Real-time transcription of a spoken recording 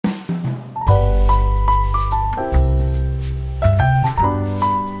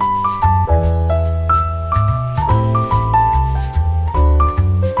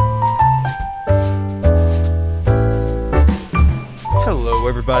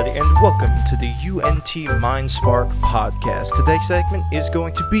everybody, and welcome to the UNT MindSpark podcast. Today's segment is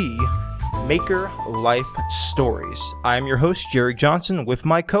going to be Maker Life Stories. I'm your host, Jerry Johnson, with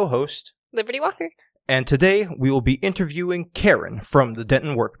my co-host, Liberty Walker. And today we will be interviewing Karen from the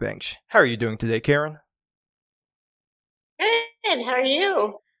Denton Workbench. How are you doing today, Karen? Good. How are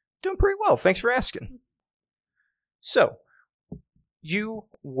you? Doing pretty well. Thanks for asking. So, you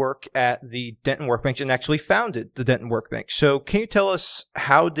work at the Denton Workbench and actually founded the Denton Workbench. So can you tell us,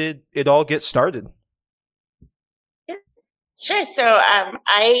 how did it all get started? Yeah, sure. So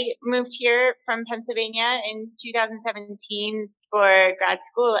I moved here from Pennsylvania in 2017 for grad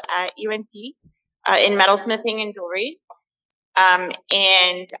school at UNT in metalsmithing and jewelry.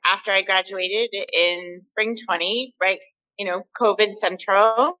 And after I graduated in spring 20, right, COVID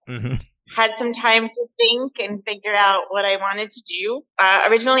central, had some time to think and figure out what I wanted to do.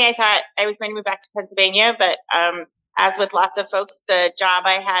 Originally, I thought I was going to move back to Pennsylvania, but as with lots of folks, the job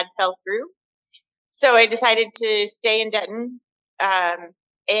I had fell through. So I decided to stay in Denton.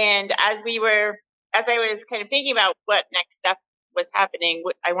 And as I was kind of thinking about what next step was happening,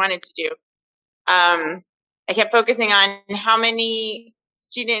 what I wanted to do, I kept focusing on how many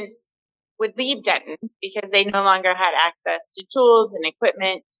students would leave Denton because they no longer had access to tools and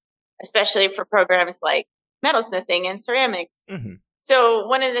equipment, especially for programs like metalsmithing and ceramics. Mm-hmm. So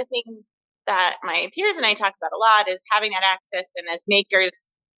one of the things that my peers and I talk about a lot is having that access. And as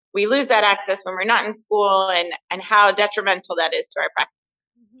makers, we lose that access when we're not in school, and how detrimental that is to our practice.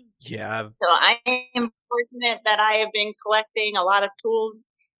 Yeah. So I am fortunate that I have been collecting a lot of tools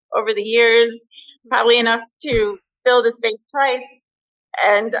over the years, probably enough to fill the space twice.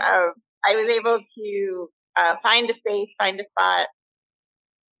 And I was able to find a space, find a spot,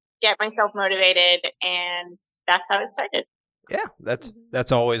 get myself motivated, and that's how it started. Yeah,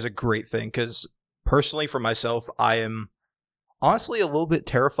 that's always a great thing, because personally for myself, I am honestly a little bit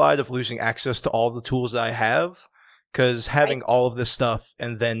terrified of losing access to all the tools that I have, because having all of this stuff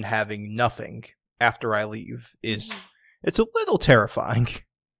and then having nothing after I leave it's a little terrifying.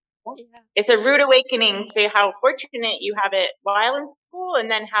 Yeah. It's a rude awakening to how fortunate you have it while in school, and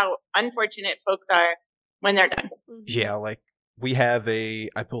then how unfortunate folks are when they're done. Yeah, like we have I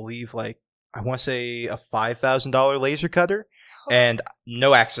want to say a $5,000 laser cutter, and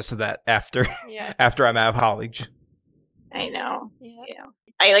no access to that after I'm out of college. I know. Yeah.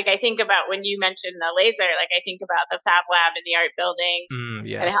 I think about when you mentioned the laser, I think about the Fab Lab in the art building,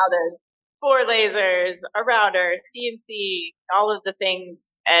 and how there's 4 lasers, a router, CNC, all of the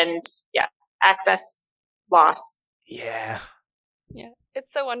things, and access loss. Yeah. Yeah,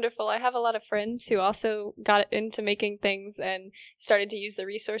 it's so wonderful. I have a lot of friends who also got into making things and started to use the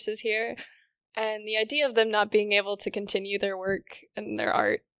resources here. And the idea of them not being able to continue their work and their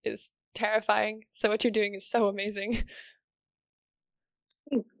art is terrifying. So what you're doing is so amazing.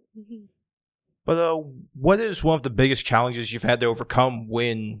 Thanks. But what is one of the biggest challenges you've had to overcome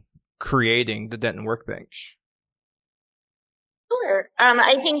when creating the Denton Workbench? Sure.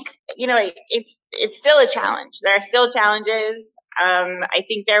 I think, it's still a challenge. There are still challenges. I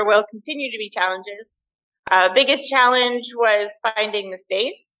think there will continue to be challenges. Biggest challenge was finding the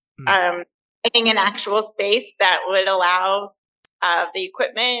space, finding an actual space that would allow the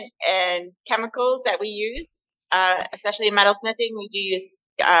equipment and chemicals that we use, especially in metalsmithing. We do use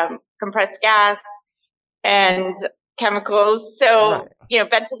compressed gas and chemicals. So,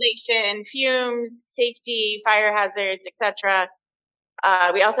 ventilation, fumes, safety, fire hazards, etc.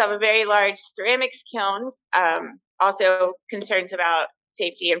 We also have a very large ceramics kiln. Also concerns about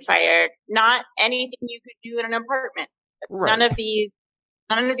safety and fire. Not anything you could do in an apartment. Right. None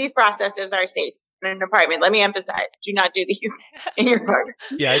of these processes are safe in an apartment. Let me emphasize: do not do these in your apartment.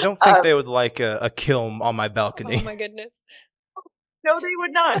 Yeah, I don't think they would like a kiln on my balcony. Oh my goodness! No, they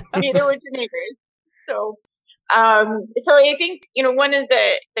would not. Neither would your neighbors. So I think one of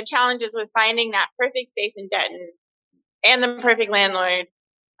the challenges was finding that perfect space in Denton, and the perfect landlord,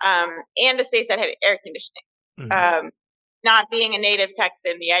 and a space that had air conditioning. Mm-hmm. Not being a native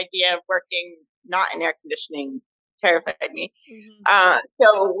Texan, the idea of working not in air conditioning terrified me. Mm-hmm.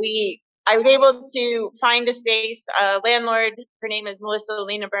 I was able to find a space. A landlord, her name is Melissa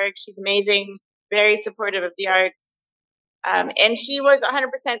Lenaberg. She's amazing, very supportive of the arts. And she was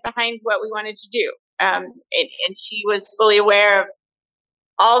 100% behind what we wanted to do. And she was fully aware of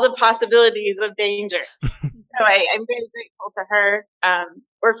all the possibilities of danger. So I'm very grateful to her.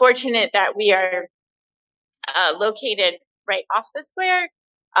 We're fortunate that we are located right off the square,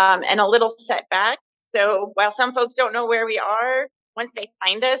 and a little set back. So while some folks don't know where we are, once they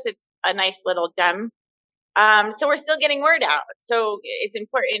find us, it's a nice little gem. So we're still getting word out. So it's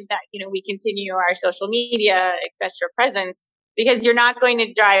important that, we continue our social media, et cetera, presence, because you're not going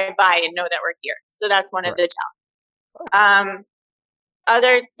to drive by and know that we're here. So that's one of the challenges.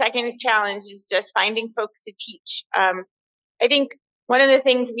 Other second challenge is just finding folks to teach. I think one of the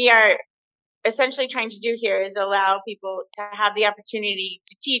things we are essentially trying to do here is allow people to have the opportunity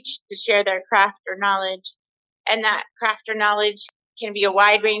to teach, to share their craft or knowledge. And that craft or knowledge can be a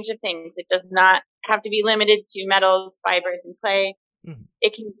wide range of things. It does not have to be limited to metals, fibers, and clay. Mm-hmm.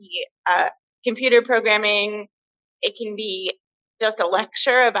 It can be computer programming. It can be just a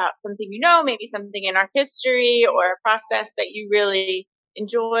lecture about something you know, maybe something in art history or a process that you really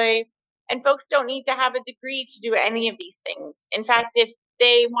enjoy. And folks don't need to have a degree to do any of these things. In fact, if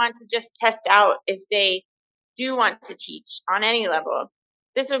they want to just test out if they do want to teach on any level,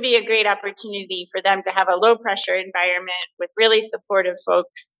 this would be a great opportunity for them to have a low pressure environment with really supportive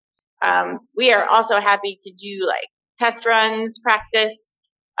folks. We are also happy to do like test runs, practice,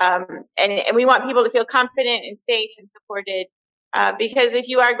 and we want people to feel confident and safe and supported. Because if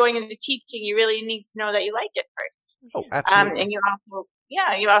you are going into teaching, you really need to know that you like it first. Oh, absolutely. And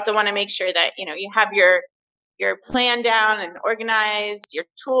you also want to make sure that, you have your plan down and organized, your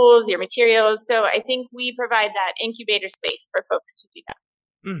tools, your materials. So I think we provide that incubator space for folks to do that.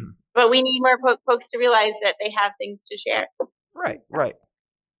 Mm-hmm. But we need more folks to realize that they have things to share. Right.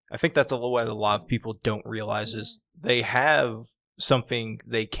 I think that's what a lot of people don't realize is they have something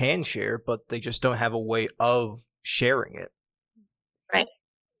they can share, but they just don't have a way of sharing it.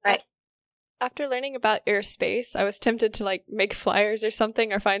 Right. After learning about aerospace, I was tempted to make flyers or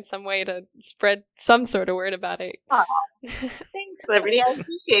something, or find some way to spread some sort of word about it. Oh, thanks, Liberty. I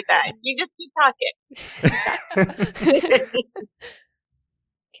appreciate that. You just keep talking.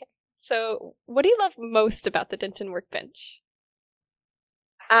 Okay. So, what do you love most about the Denton Workbench?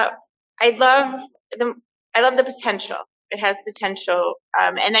 I love the potential. It has potential,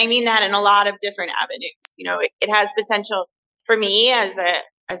 and I mean that in a lot of different avenues. It has potential for me as a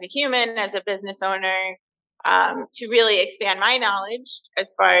human, as a business owner, to really expand my knowledge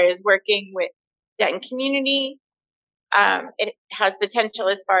as far as working with Denton community. It has potential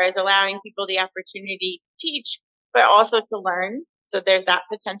as far as allowing people the opportunity to teach, but also to learn. So there's that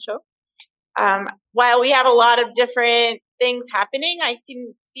potential. While we have a lot of different things happening, I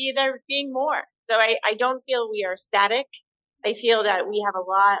can see there being more. So I don't feel we are static. I feel that we have a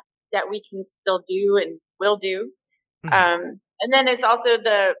lot that we can still do and will do. Mm-hmm. And then it's also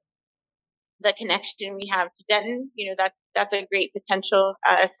the connection we have to Denton. That's a great potential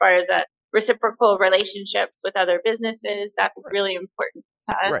as far as reciprocal relationships with other businesses. That's really important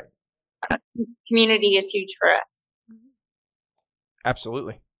to us. Right. Community is huge for us.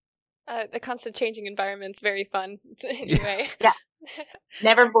 Absolutely. The constant changing environment's very fun. Anyway. Yeah.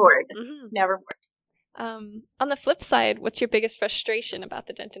 Never bored. Mm-hmm. Never bored. On the flip side, what's your biggest frustration about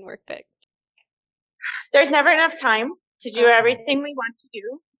the Denton Workbench? There's never enough time to do everything we want to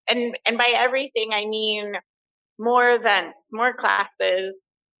do. And by everything, I mean more events, more classes,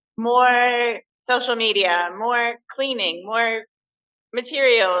 more social media, more cleaning, more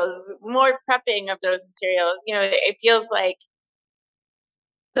materials, more prepping of those materials. It feels like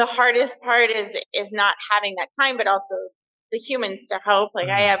the hardest part is not having that time, but also the humans to help. Like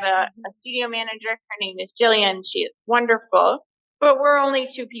I have a studio manager. Her name is Jillian. She is wonderful, but we're only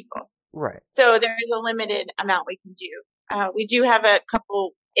 2 people. Right. So there is a limited amount we can do. We do have a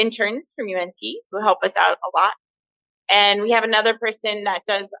couple interns from UNT who help us out a lot. And we have another person that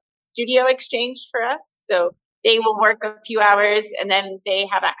does studio exchange for us. So they will work a few hours and then they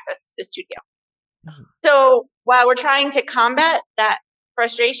have access to the studio. Mm-hmm. So while we're trying to combat that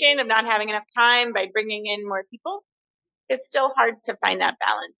frustration of not having enough time by bringing in more people, it's still hard to find that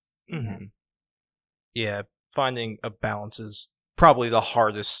balance. Mm-hmm. Yeah, finding a balance is probably the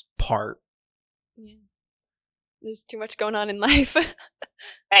hardest part. Yeah. There's too much going on in life.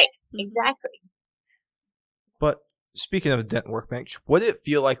 Right, exactly. But speaking of the Denton Workbench, what did it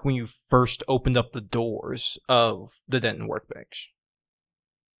feel like when you first opened up the doors of the Denton Workbench?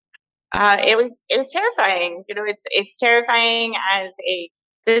 It was terrifying. It's terrifying as a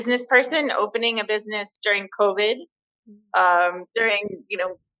business person opening a business during COVID, during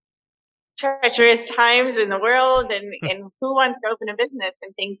treacherous times in the world, and who wants to open a business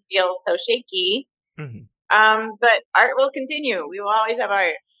and things feel so shaky? Mm-hmm. But art will continue. We will always have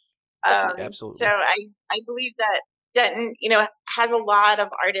art. Absolutely. So I believe that Denton, has a lot of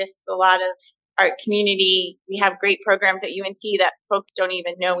artists, a lot of art community. We have great programs at UNT that folks don't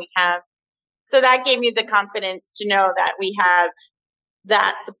even know we have. So that gave me the confidence to know that we have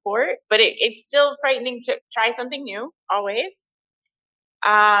that support, but it's still frightening to try something new always.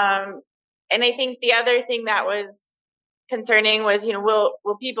 And I think the other thing that was concerning was,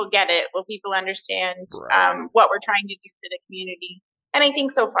 will people get it? Will people understand Right. what we're trying to do for the community? And I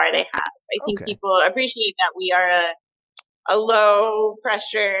think so far they have. I think people appreciate that we are a low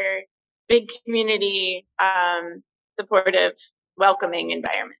pressure, big community, supportive, welcoming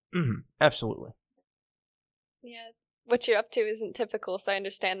environment. Mm-hmm. Absolutely. Yeah, what you're up to isn't typical, so I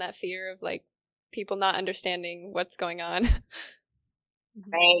understand that fear of like people not understanding what's going on.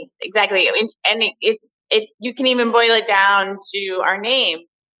 Right, exactly. And you can even boil it down to our name.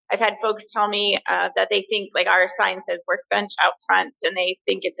 I've had folks tell me that they think like our sign says Workbench out front and they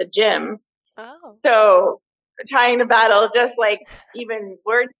think it's a gym. Oh. So trying to battle just like even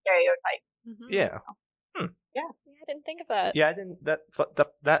word stereotypes. Yeah. Yeah. I didn't think of that. Yeah, I didn't.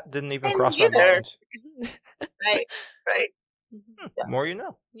 That didn't even And cross my mind. Right. Yeah. More you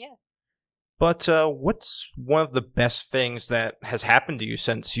know. Yeah. But what's one of the best things that has happened to you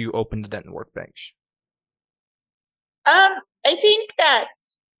since you opened the Denton Workbench? I think that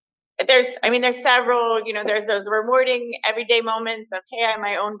there's several, there's those rewarding everyday moments of, hey, I'm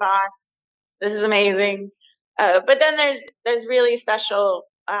my own boss. This is amazing. But then there's really special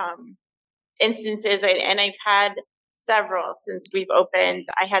instances, and I've had several since we've opened.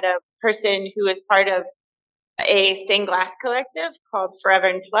 I had a person who is part of a stained glass collective called Forever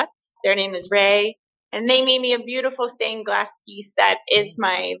in Flux. Their name is Ray, and they made me a beautiful stained glass piece that is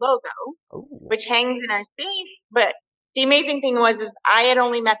my logo, which hangs in our space. But the amazing thing is I had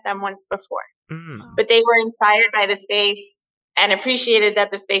only met them once before, but they were inspired by the space and appreciated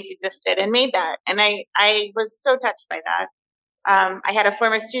that the space existed and made that. And I was so touched by that. I had a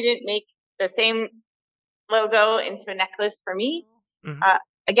former student make the same logo into a necklace for me.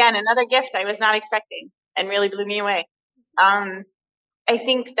 Again, another gift I was not expecting and really blew me away. I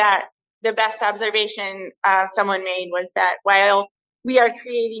think that the best observation someone made was that while we are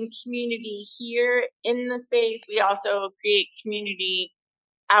creating community here in the space, we also create community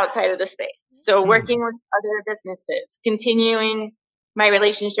outside of the space. So working with other businesses, continuing my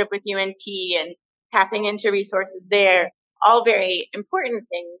relationship with UNT and tapping into resources there, all very important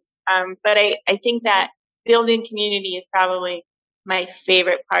things. But I think that building community is probably my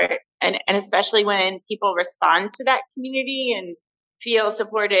favorite part. And especially when people respond to that community and feel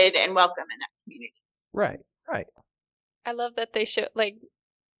supported and welcome in that community. Right. I love that they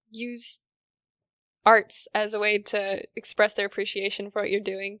use arts as a way to express their appreciation for what you're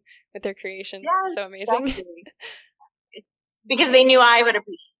doing with their creations. Yeah, it's so amazing. Exactly. Because they knew I would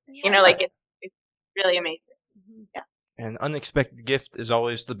appreciate it. It's really amazing. Yeah. An unexpected gift is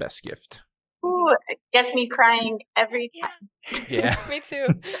always the best gift. Ooh, it gets me crying every time. Yeah. Me too.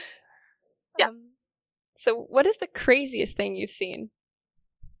 Yeah. So what is the craziest thing you've seen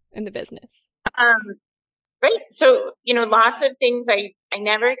in the business? Right. So, lots of things I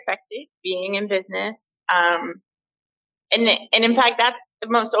never expected being in business. And in fact, that's the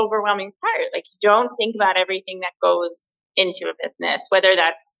most overwhelming part. Like, you don't think about everything that goes into a business, whether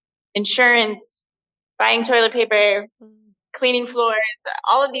that's insurance, buying toilet paper, cleaning floors,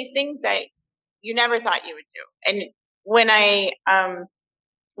 all of these things that you never thought you would do. And when I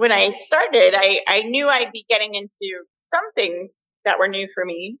started, I knew I'd be getting into some things that were new for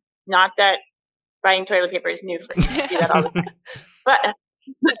me. Not that buying toilet paper is new for me. I do that all the time. But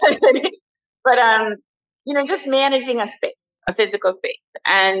just managing a space, a physical space.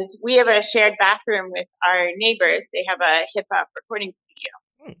 And we have a shared bathroom with our neighbors. They have a hip hop recording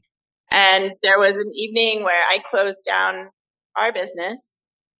studio. And there was an evening where I closed down our business.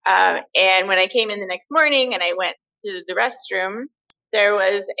 And when I came in the next morning and I went to the restroom, there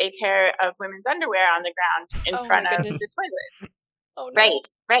was a pair of women's underwear on the ground in front of the toilet. Oh, no.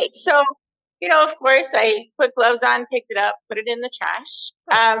 Right. So, of course, I put gloves on, picked it up, put it in the trash.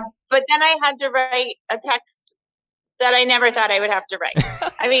 But then I had to write a text that I never thought I would have to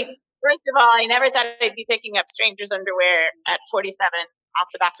write. I mean, first of all, I never thought I'd be picking up strangers' underwear at 47 off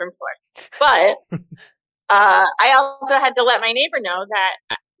the bathroom floor. But I also had to let my neighbor know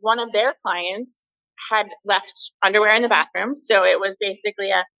that one of their clients had left underwear in the bathroom. So it was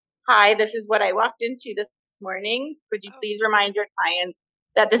basically hi, this is what I walked into this morning. Could you please remind your client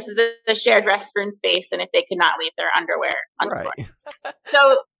that this is a shared restroom space and if they cannot leave their underwear on the floor.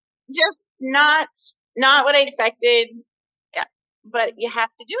 So just not what I expected. Yeah. But you have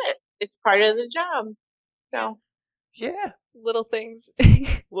to do it. It's part of the job. So yeah. Little things.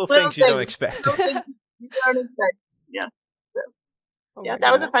 Little things you don't expect. Little things you don't expect. Yeah. So,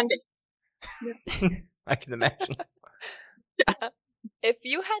 that was a fun day. Yeah. I can imagine. If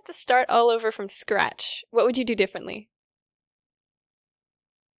you had to start all over from scratch, what would you do differently?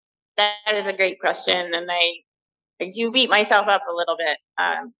 That is a great question, and I do beat myself up a little bit.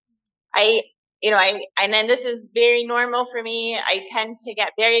 and then this is very normal for me. I tend to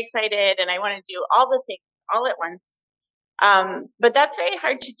get very excited and I want to do all the things all at once. But that's very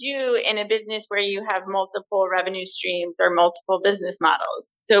hard to do in a business where you have multiple revenue streams or multiple business models.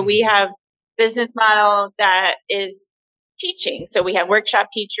 So we have business model that is teaching. So we have workshop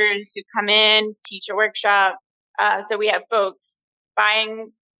teachers who come in, teach a workshop. So we have folks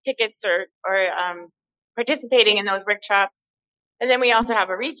buying tickets or participating in those workshops. And then we also have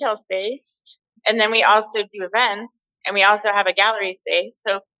a retail space. And then we also do events. And we also have a gallery space.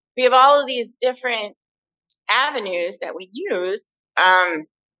 So we have all of these different avenues that we use. But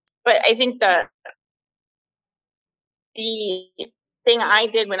I think the thing I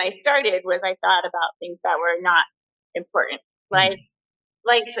did when I started was I thought about things that were not important, like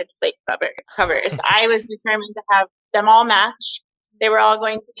light switch plate covers. I was determined to have them all match. They were all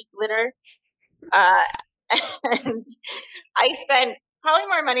going to be glitter. And I spent probably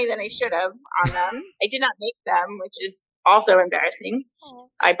more money than I should have on them. I did not make them, which is also embarrassing.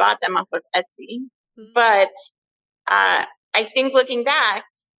 I bought them off of Etsy. But I think looking back,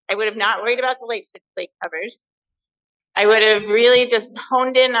 I would have not worried about the light switch plate covers. I would have really just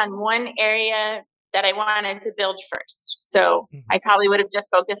honed in on one area that I wanted to build first. So I probably would have just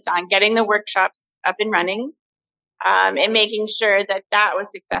focused on getting the workshops up and running, and making sure that that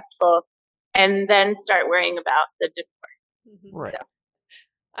was successful, and then start worrying about the decor. Right. So.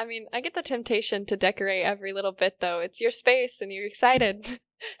 I mean, I get the temptation to decorate every little bit, though. It's your space and you're excited.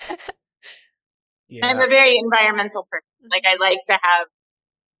 Yeah. I'm a very environmental person. Like, I like to have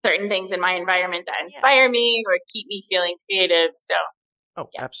certain things in my environment that inspire me or keep me feeling creative. So,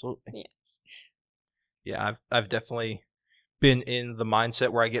 Absolutely. Yes. Yeah, I've definitely been in the mindset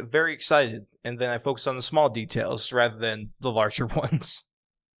where I get very excited and then I focus on the small details rather than the larger ones.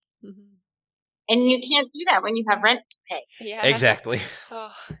 And you can't do that when you have rent to pay. Yeah. Exactly.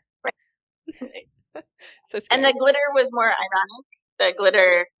 Oh. Right. So and the glitter was more ironic. The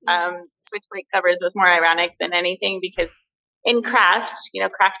glitter switch plate covers was more ironic than anything, because in craft,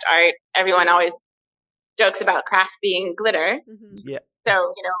 craft art, everyone always jokes about craft being glitter. Yeah.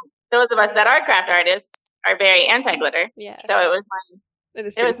 So, those of us that are craft artists are very anti-glitter. Yeah. So it was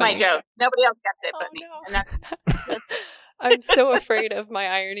my joke. Nobody else gets it but me. No. And that's I'm so afraid of my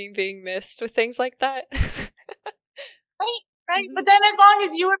ironing being missed with things like that. Right. But then as long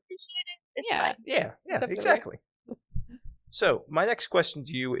as you appreciate it, it's fine. Yeah, Definitely. exactly. So my next question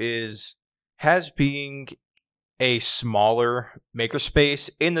to you is, has being a smaller makerspace,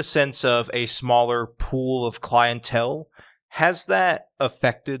 in the sense of a smaller pool of clientele, has that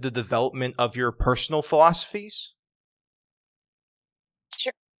affected the development of your personal philosophies?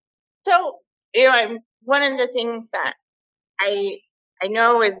 Sure. So, one of the things that I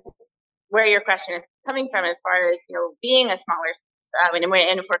know is where your question is coming from, as far as, being a smaller space. And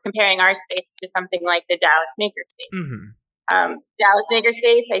if we're comparing our space to something like the Dallas Makerspace. Dallas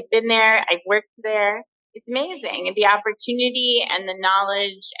Makerspace, I've been there, I've worked there. It's amazing. And the opportunity and the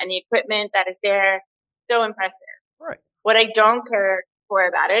knowledge and the equipment that is there, so impressive. Right. What I don't care for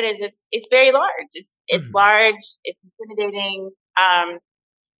about it is it's very large. It's large, it's intimidating.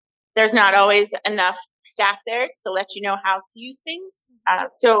 There's not always enough staff there to let you know how to use things.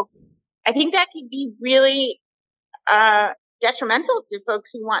 So I think that could be really detrimental to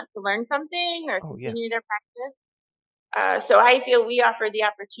folks who want to learn something or continue their practice. So I feel we offer the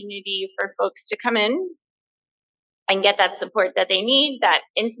opportunity for folks to come in and get that support that they need, that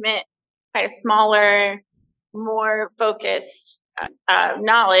intimate, kind of smaller, more focused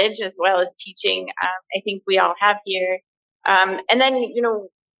knowledge, as well as teaching. I think we all have here. And then,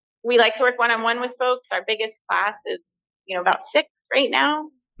 we like to work one-on-one with folks. Our biggest class is, about 6 right now.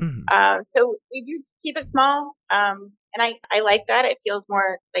 So we do keep it small. And I like that. It feels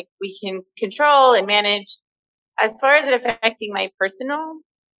more like we can control and manage. As far as it affecting my personal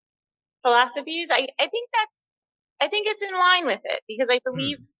philosophies, I think it's in line with it, because I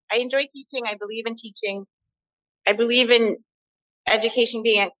believe I enjoy teaching. I believe in teaching. I believe in education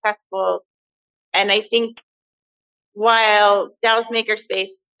being accessible. And I think while Dallas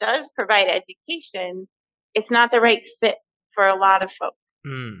Makerspace does provide education, it's not the right fit for a lot of folks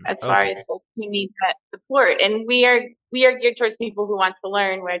as far as folks who need that support. And we are geared towards people who want to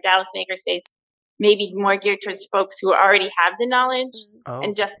learn, where Dallas Makerspace may be more geared towards folks who already have the knowledge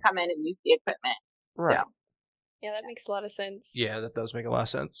and just come in and use the equipment. Right. So. Yeah, that makes a lot of sense. Yeah, that does make a lot of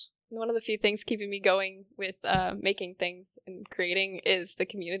sense. One of the few things keeping me going with making things and creating is the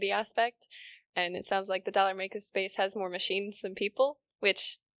community aspect. And it sounds like the Dollar Makerspace has more machines than people,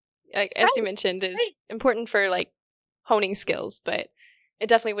 which, as you mentioned, is important for honing skills, but it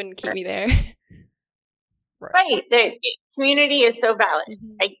definitely wouldn't keep me there. Right. The community is so valid.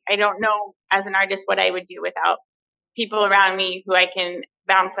 Mhm. I don't know as an artist what I would do without people around me who I can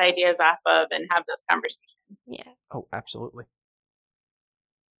bounce ideas off of and have those conversations. Yeah. Oh, absolutely.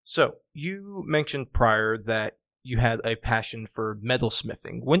 So, you mentioned prior that you had a passion for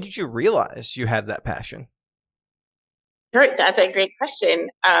metalsmithing. When did you realize you had that passion? Sure, that's a great question.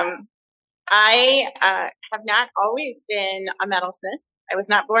 I have not always been a metalsmith. I was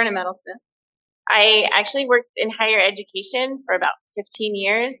not born a metalsmith. I actually worked in higher education for about 15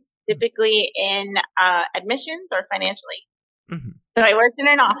 years, typically in admissions or financial aid. Mm-hmm. So I worked in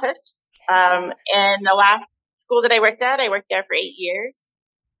an office. And the last school that I worked at, I worked there for 8 years.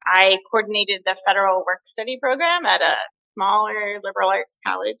 I coordinated the federal work study program at a smaller liberal arts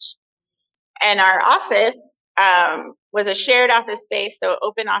college. And our office was a shared office space, so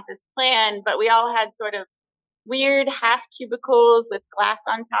open office plan, but we all had sort of weird half cubicles with glass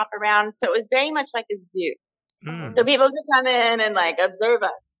on top around. So it was very much like a zoo. Mm. So people could come in and like observe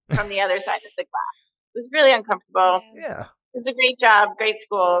us from the other side of the glass. It was really uncomfortable. Yeah. It was a great job, great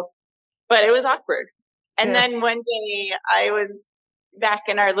school, but it was awkward. And Yeah. then one day I was back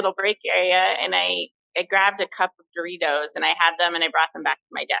in our little break area and I grabbed a cup of Doritos and I had them and I brought them back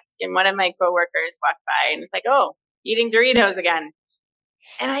to my desk. And one of my coworkers walked by and was like, "Oh, eating Doritos again."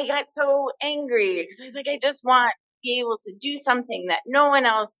 And I got so angry because I was like, I just want to be able to do something that no one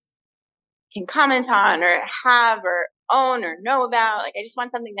else can comment on or have or own or know about. Like, I just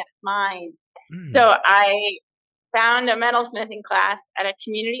want something that's mine. Mm. So I found a metalsmithing class at a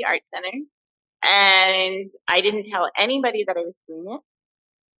community art center. And I didn't tell anybody that I was doing it,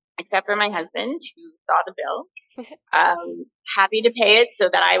 except for my husband, who saw the bill. Happy to pay it so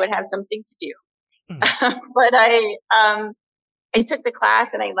that I would have something to do. But I took the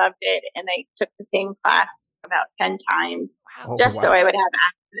class and I loved it. And I took the same class about 10 times Wow. just so I would have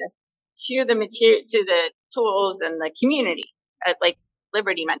access to the material, to the tools and the community. Like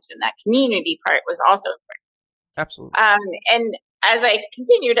Liberty mentioned, that community part was also important. Absolutely. And as I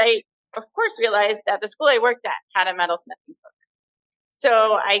continued, I, of course, realized that the school I worked at had a metalsmithing program.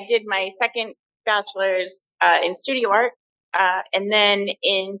 So I did my second bachelor's in studio art. And then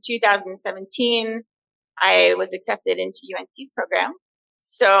in 2017, I was accepted into UNT's program.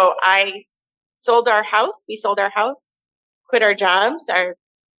 So I sold our house. We sold our house, quit our jobs, our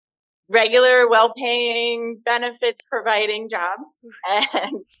regular, well-paying, benefits-providing jobs,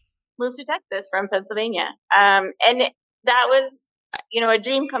 and moved to Texas from Pennsylvania. And that was, a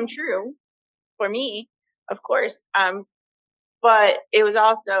dream come true for me, of course. But it was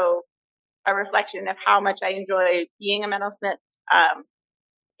also a reflection of how much I enjoy being a metalsmith.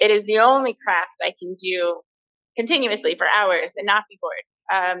 It is the only craft I can do continuously for hours and not be bored.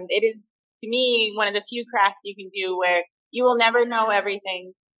 It is, to me, one of the few crafts you can do where you will never know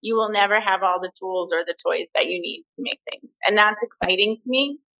everything. You will never have all the tools or the toys that you need to make things. And that's exciting to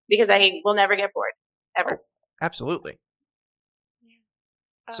me because I will never get bored, ever. Absolutely.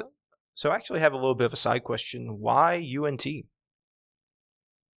 Yeah. So I actually have a little bit of a side question. Why UNT?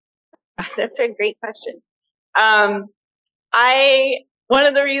 That's a great question. One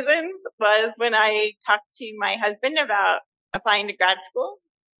of the reasons was when I talked to my husband about applying to grad school.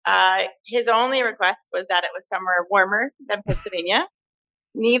 His only request was that it was somewhere warmer than Pennsylvania.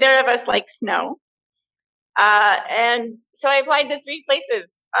 Neither of us like snow. And so I applied to 3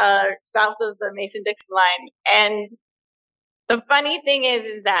 places south of the Mason-Dixon line. And the funny thing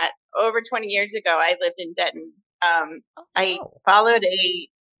is that over 20 years ago, I lived in Denton. I followed a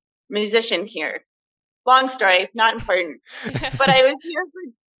musician here. Long story, not important. But I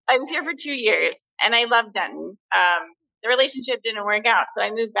was here for 2 years, and I loved Denton. The relationship didn't work out, so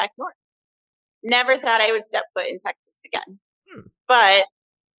I moved back north. Never thought I would step foot in Texas again. But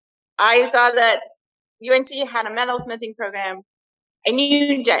I saw that UNT had a metalsmithing program. I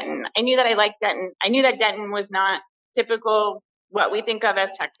knew Denton. I knew that I liked Denton. I knew that Denton was not typical what we think of as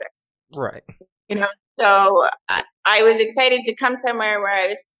Texas. Right. So I was excited to come somewhere where I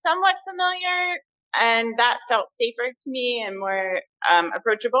was somewhat familiar, and that felt safer to me and more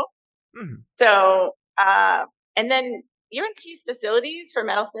approachable. Mm-hmm. So, and then UNT's facilities for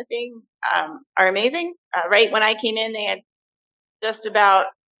metalsmithing are amazing. Right when I came in, they had just about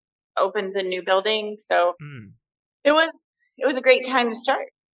opened the new building, so it was a great time to start.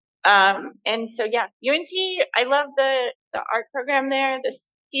 And so, yeah, UNT. I love the art program there. The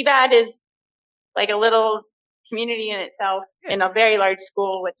CBAD is like a little community in itself in a very large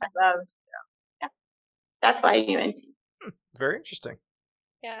school, which I love. So, yeah, that's why UNT. Very interesting.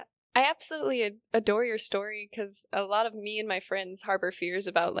 Yeah, I absolutely adore your story because a lot of me and my friends harbor fears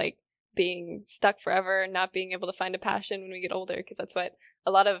about like being stuck forever and not being able to find a passion when we get older, because that's what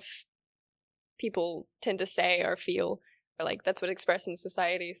a lot of people tend to say or feel, or like that's what expressed in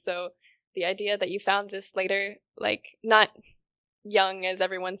society. So the idea that you found this later, like not young as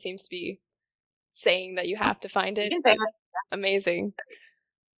everyone seems to be saying that you have to find it, is amazing.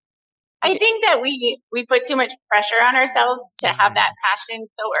 I think that we put too much pressure on ourselves to have that passion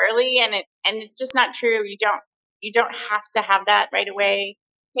so early, and it's just not true. You don't have to have that right away.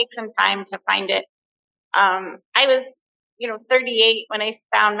 Take some time to find it. I was 38 when I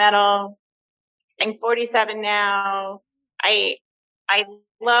found metal. I'm 47 now. I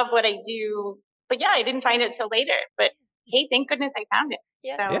love what I do, but yeah, I didn't find it till later. But hey, thank goodness I found it.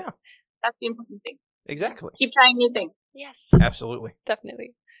 Yeah, so that's the important thing. Exactly. Keep trying new things. Yes, absolutely,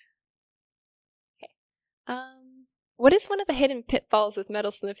 definitely. What is one of the hidden pitfalls with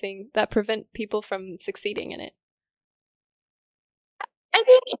metalsmithing that prevent people from succeeding in it? I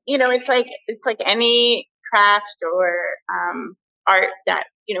think it's like any craft or art that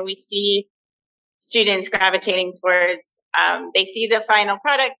we see students gravitating towards. They see the final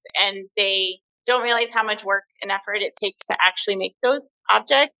product and they don't realize how much work and effort it takes to actually make those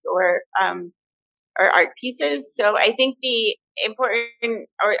objects or art pieces. So I think the pitfall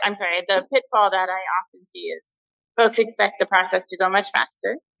that I often see is folks expect the process to go much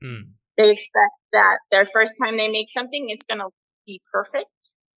faster. They expect that their first time they make something, it's going to be perfect.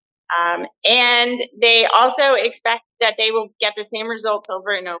 And they also expect that they will get the same results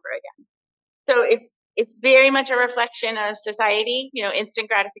over and over again. So it's very much a reflection of society, instant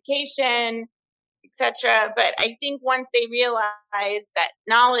gratification, etc. But I think once they realize that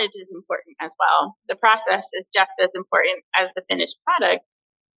knowledge is important as well, the process is just as important as the finished product,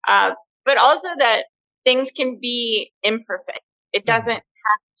 but also that things can be imperfect. It doesn't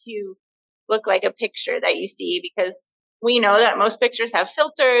have to look like a picture that you see, because we know that most pictures have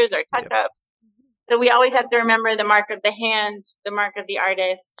filters or touch-ups. So we always have to remember the mark of the hand, the mark of the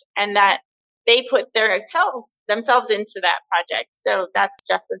artist, and that they put themselves into that project. So that's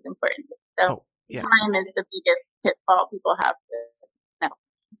just as important. So time is the biggest pitfall people have with metal.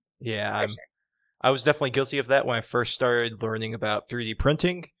 Yeah, I was definitely guilty of that when I first started learning about 3D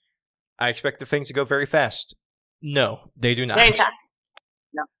printing. I expected things to go very fast. No, they do not. Very fast.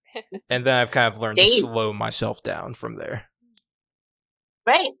 No. And then I've kind of learned to slow myself down from there.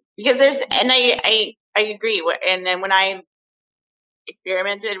 Right. Because I agree. And then when I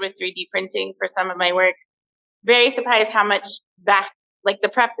experimented with 3D printing for some of my work, very surprised how much the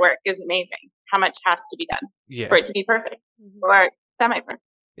prep work is amazing. How much has to be done for it to be perfect or semi-perfect.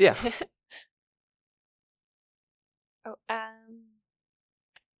 Yeah.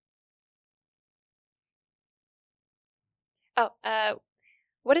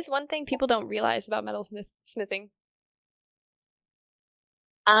 What is one thing people don't realize about metalsmithing?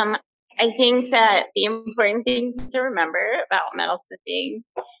 I think that the important thing to remember about metalsmithing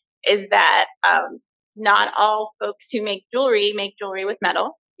is that not all folks who make jewelry with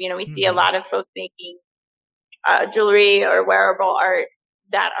metal. We see a lot of folks making jewelry or wearable art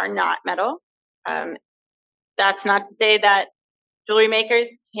that are not metal. That's not to say that jewelry makers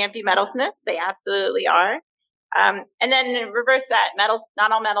can't be metalsmiths. They absolutely are. And then reverse that, not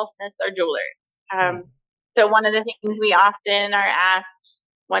all metalsmiths are jewelers. So one of the things we often are asked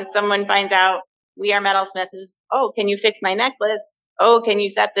once someone finds out we are metalsmiths is, oh, can you fix my necklace? Oh, can you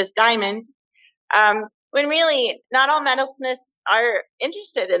set this diamond? When really not all metalsmiths are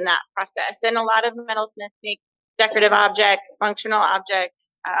interested in that process. And a lot of metalsmiths make decorative objects, functional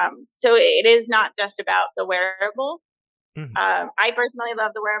objects. So it is not just about the wearable. I personally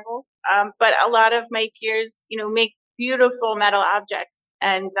love the wearable, but a lot of my peers, make beautiful metal objects.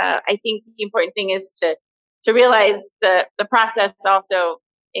 And I think the important thing is to realize the process also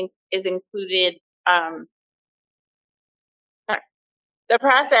is included. The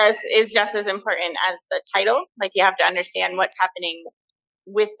process is just as important as the title. Like, you have to understand what's happening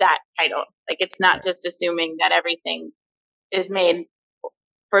with that title. Like, it's not just assuming that everything is made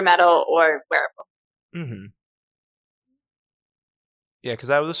for metal or wearable. Yeah, because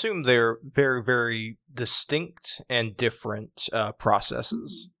I would assume they're very, very distinct and different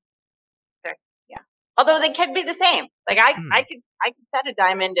processes. Sure. Yeah. Although they could be the same. Like, I could set a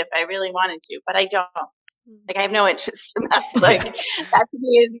diamond if I really wanted to, but I don't. Like, I have no interest in that. Like, that to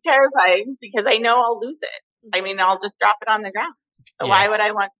me is terrifying because I know I'll lose it. I mean, I'll just drop it on the ground. So why would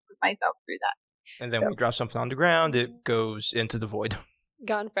I want to put myself through that? And then when you drop something on the ground, it goes into the void.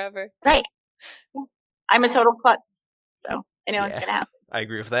 Gone forever. Right. I'm a total klutz. So I know it's going to happen. I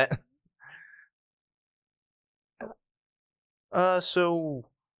agree with that.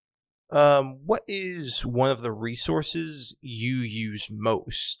 What is one of the resources you use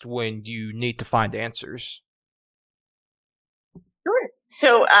most when you need to find answers? Sure.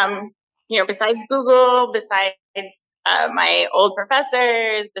 So, besides Google, besides my old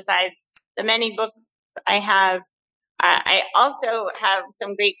professors, besides the many books I have, I also have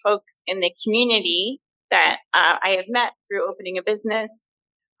some great folks in the community that I have met through opening a business.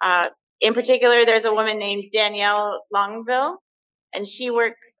 In particular, there's a woman named Danielle Longville, and she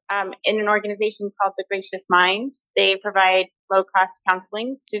works in an organization called The Gracious Mind. They provide low-cost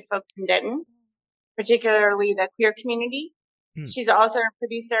counseling to folks in Denton, particularly the queer community. She's also a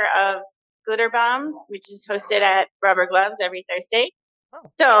producer of Glitter Bomb, which is hosted at Rubber Gloves every Thursday.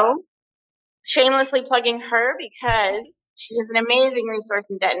 So, shamelessly plugging her because she is an amazing resource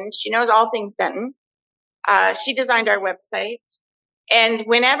in Denton. She knows all things Denton. She designed our website. And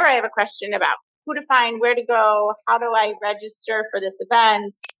whenever I have a question about who to find, where to go, how do I register for this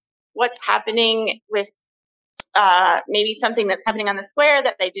event, what's happening with maybe something that's happening on the square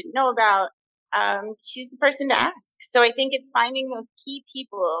that I didn't know about, she's the person to ask. So I think it's finding those key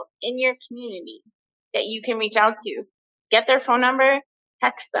people in your community that you can reach out to, get their phone number,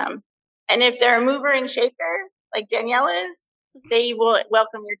 text them. And if they're a mover and shaker, like Danielle is, they will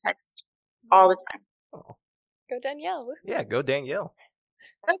welcome your text all the time. Oh. Go Danielle. Yeah, go Danielle.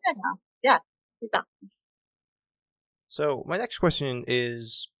 Go Danielle. Yeah. So my next question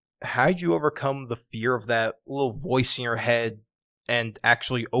is, how did you overcome the fear of that little voice in your head and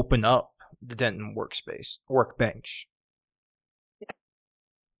actually open up the Denton workbench?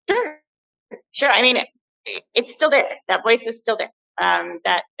 Sure. I mean, it's still there. That voice is still there.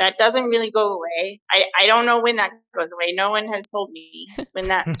 That doesn't really go away. I don't know when that goes away. No one has told me when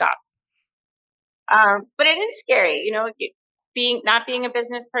that stops. But it is scary, not being a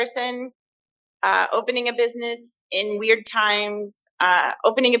business person, opening a business in weird times,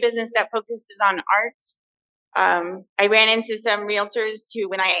 opening a business that focuses on art. I ran into some realtors who,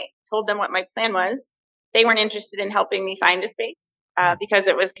 when I told them what my plan was, they weren't interested in helping me find a space because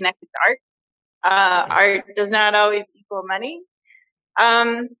it was connected to art. Art does not always equal money.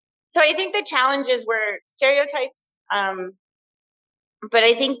 So I think the challenges were stereotypes, but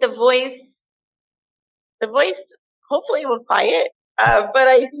I think the voice hopefully will quiet. But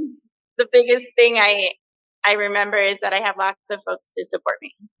I think the biggest thing I remember is that I have lots of folks to support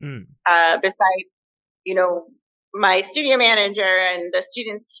me. Besides, my studio manager and the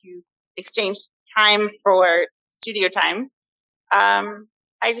students who exchange time for studio time.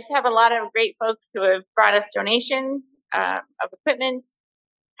 I just have a lot of great folks who have brought us donations of equipment,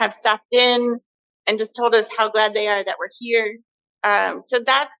 have stopped in, and just told us how glad they are that we're here. So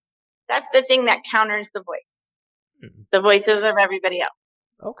that's the thing that counters the voice, the voices of everybody else.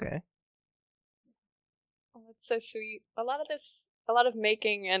 Okay. Oh, that's so sweet. A lot of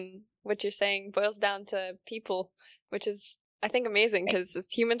making and what you're saying boils down to people, which is, I think, amazing because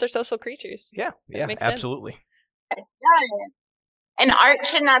humans are social creatures. Yeah, so yeah, absolutely. Yeah. And art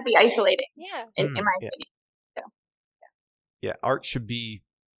should not be isolating. Yeah. In my opinion. So, yeah, art should be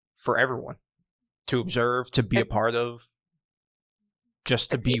for everyone to observe, to be a part of, just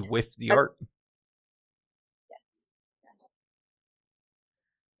to be with the art. Yes.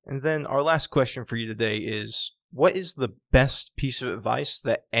 And then our last question for you today is, what is the best piece of advice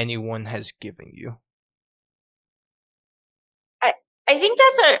that anyone has given you? I think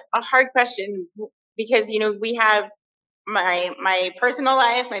that's a hard question because, we have my personal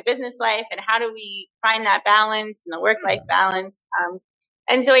life, my business life, and how do we find that balance and the work-life balance?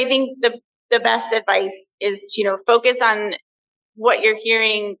 And so I think the best advice is, focus on what you're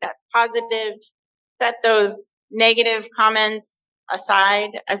hearing that's positive, set those negative comments aside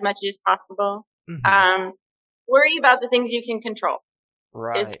as much as possible. Worry about the things you can control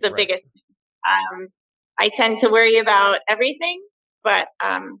is the biggest thing. I tend to worry about everything, but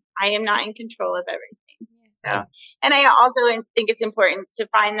I am not in control of everything. So, and I also think it's important to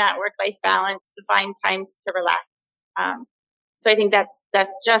find that work-life balance, to find times to relax. So I think that's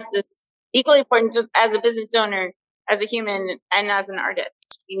just as equally important just as a business owner, as a human, and as an artist.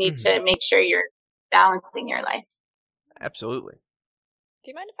 You need to make sure you're balancing your life. Absolutely.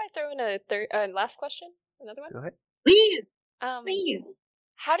 Do you mind if I throw in a last question? Another one? Go ahead. Please. Please.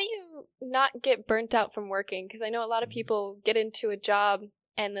 How do you not get burnt out from working? Because I know a lot of people get into a job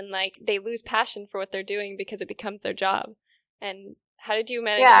and then they lose passion for what they're doing because it becomes their job. And how did you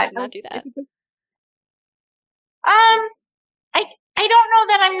manage to not do that? I don't know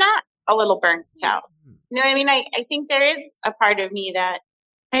that I'm not a little burnt out. I mean, I think there is a part of me that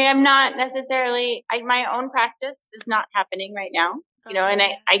I am not necessarily, my own practice is not happening right now, and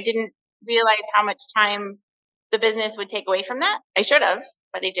I didn't realize how much time the business would take away from that. I should have,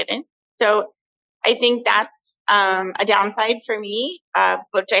 but I didn't. So I think that's a downside for me,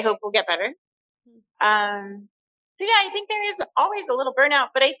 which I hope will get better. So yeah, I think there is always a little burnout,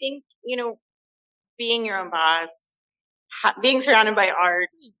 but I think, being your own boss, being surrounded by art,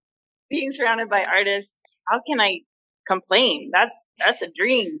 being surrounded by artists, how can I complain? That's a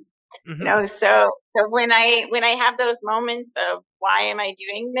dream. Mhm. So when I have those moments of why am I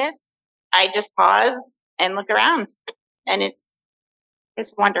doing this, I just pause and look around, and it's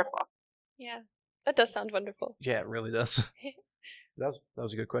wonderful. Yeah, that does sound wonderful. Yeah, it really does. That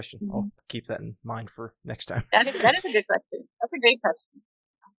was a good question. I'll keep that in mind for next time. That is a good question. That's a great question.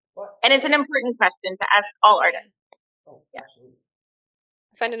 And it's an important question to ask all artists. Oh, Yeah. absolutely.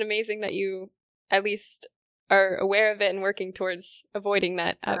 I find it amazing that you at least are aware of it and working towards avoiding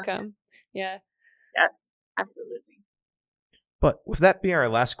that outcome. Yeah. Yes, absolutely. But with that being our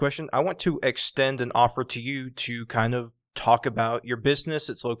last question, I want to extend an offer to you to kind of talk about your business,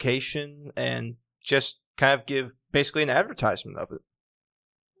 its location, and just kind of give basically an advertisement of it.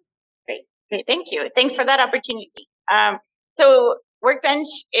 Great. Thank you. Thanks for that opportunity. So Workbench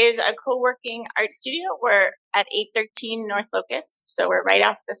is a co-working art studio. We're at 813 North Locust, so we're right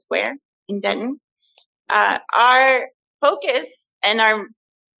off the square in Denton. Our focus and our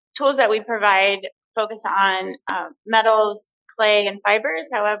tools that we provide focus on metals, clay, and fibers.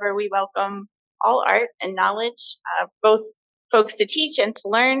 However, we welcome all art and knowledge, both folks to teach and to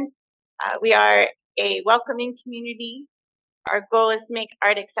learn. We are a welcoming community. Our goal is to make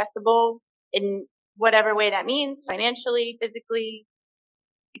art accessible in whatever way that means, financially, physically,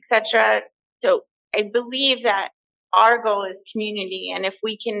 etc. So I believe that our goal is community, and if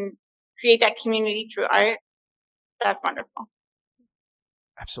we can create that community through art, that's wonderful.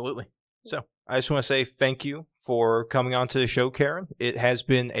 Absolutely. So I just want to say thank you for coming on to the show, Karen. It has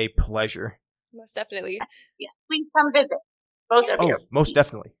been a pleasure. Most definitely. Yeah, please come visit. Both of you. Oh, most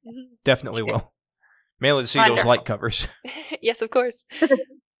definitely. Definitely will. Mainly to see those light covers. Yes, of course.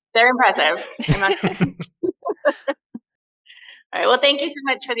 They're impressive, I must say. All right. Well, thank you so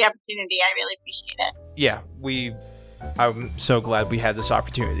much for the opportunity. I really appreciate it. Yeah, I'm so glad we had this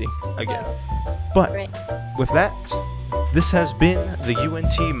opportunity again. But with that, this has been the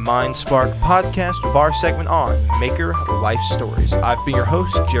UNT Mind Spark podcast with our segment on Maker Life Stories. I've been your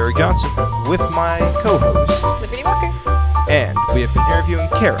host, Jerry Johnson, with my co-host, Liberty Walker. And we have been interviewing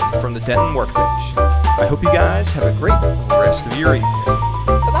Karen from the Denton Workbench. I hope you guys have a great rest of your evening.